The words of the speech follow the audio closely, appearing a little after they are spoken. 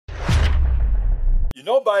You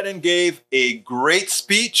know, Biden gave a great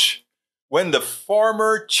speech when the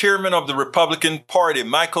former chairman of the Republican Party,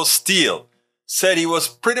 Michael Steele, said he was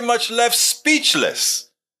pretty much left speechless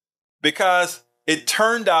because it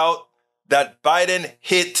turned out that Biden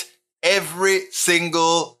hit every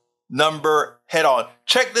single number head on.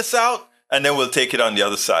 Check this out, and then we'll take it on the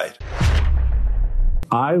other side.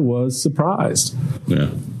 I was surprised. Yeah.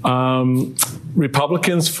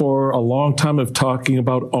 Republicans for a long time have talking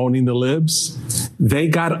about owning the libs. They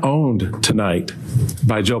got owned tonight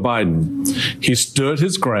by Joe Biden. He stood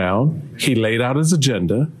his ground. He laid out his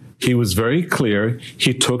agenda. He was very clear.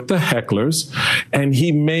 He took the hecklers and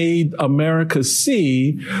he made America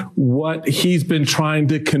see what he's been trying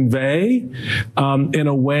to convey in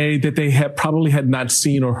a way that they probably had not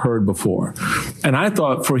seen or heard before. And I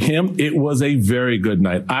thought for him, it was a very good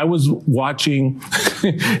night. I was watching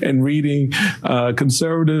and reading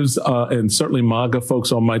conservatives and certainly MAGA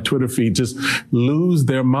folks on my Twitter feed just lose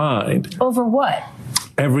their mind. Over what?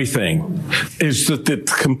 Everything. It's the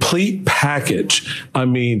complete package. I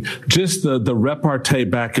mean, just the repartee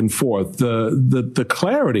back and forth, the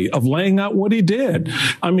clarity of laying out what he did.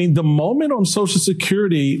 I mean, the moment on Social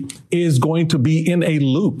Security is going to be in a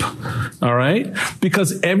loop, all right?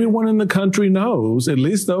 Because everyone in the country knows, at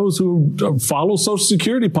least those who follow Social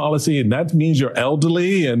Security policy, and that means you're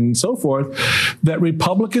elderly and so forth, that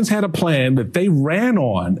Republicans had a plan that they ran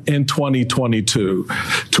on in 2022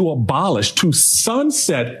 to abolish, to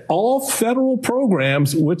sunset all federal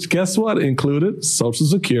programs, which guess what? Included Social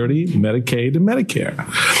Security, Medicaid, and Medicare.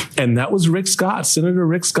 And that was Rick Scott, Senator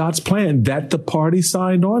Rick Scott's plan that the party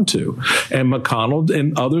signed on to. And McConnell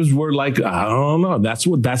and others were like, I don't know.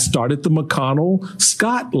 That started the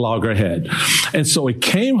McConnell-Scott loggerhead. And so it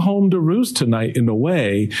came home to roost tonight in a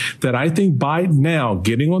way that I think Biden now,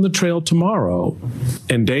 getting on the trail tomorrow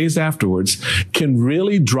and days afterwards, can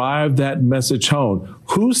really drive that message home.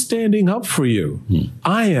 Who's standing up for you?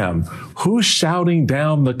 I am. Who's shouting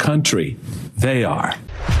down the country? They are.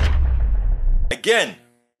 Again,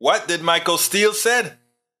 what did Michael Steele said?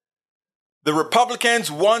 The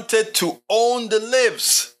Republicans wanted to own the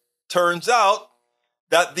libs. Turns out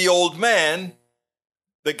that the old man,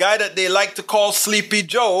 the guy that they like to call Sleepy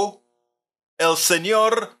Joe, El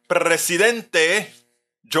Señor Presidente,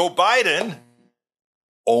 Joe Biden,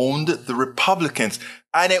 owned the Republicans.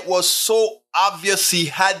 And it was so obvious he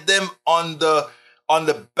had them on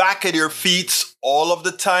the back of their feet all of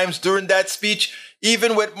the times during that speech,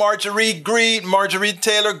 even with Marjorie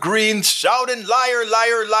Taylor Greene shouting, liar,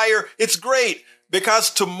 liar, liar. It's great because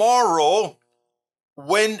tomorrow,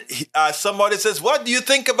 when somebody says, what do you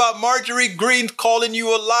think about Marjorie Greene calling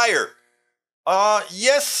you a liar?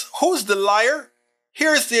 Yes, who's the liar?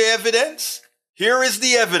 Here's the evidence. Here is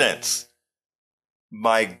the evidence.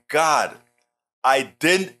 My God, I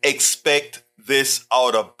didn't expect this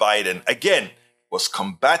out of Biden. Again, it was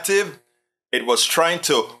combative. It was trying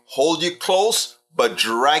to hold you close, but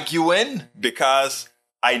drag you in because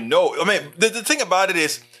I know. I mean, the thing about it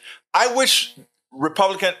is, I wish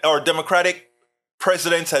Republican or Democratic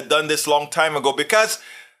presidents had done this long time ago because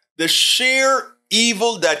the sheer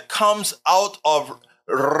evil that comes out of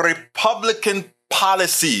Republican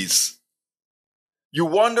policies, you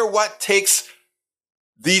wonder what takes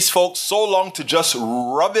these folks so long to just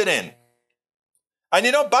rub it in. And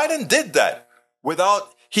you know, Biden did that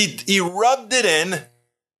he rubbed it in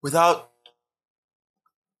without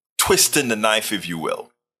twisting the knife, if you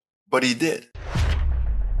will. But he did.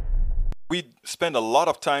 We spend a lot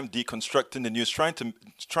of time deconstructing the news, trying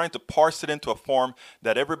to parse it into a form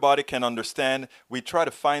that everybody can understand. We try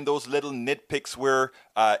to find those little nitpicks where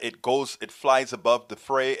it flies above the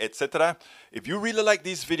fray, etc. If you really like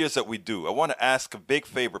these videos that we do, I want to ask a big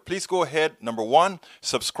favor. Please go ahead. Number one,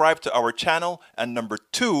 subscribe to our channel. And number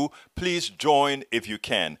two, please join if you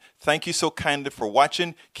can. Thank you so kindly for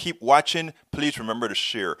watching. Keep watching. Please remember to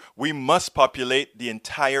share. We must populate the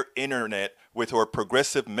entire internet with our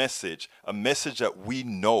progressive message, a message that we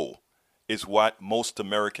know is what most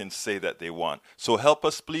Americans say that they want. So help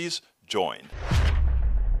us, please join.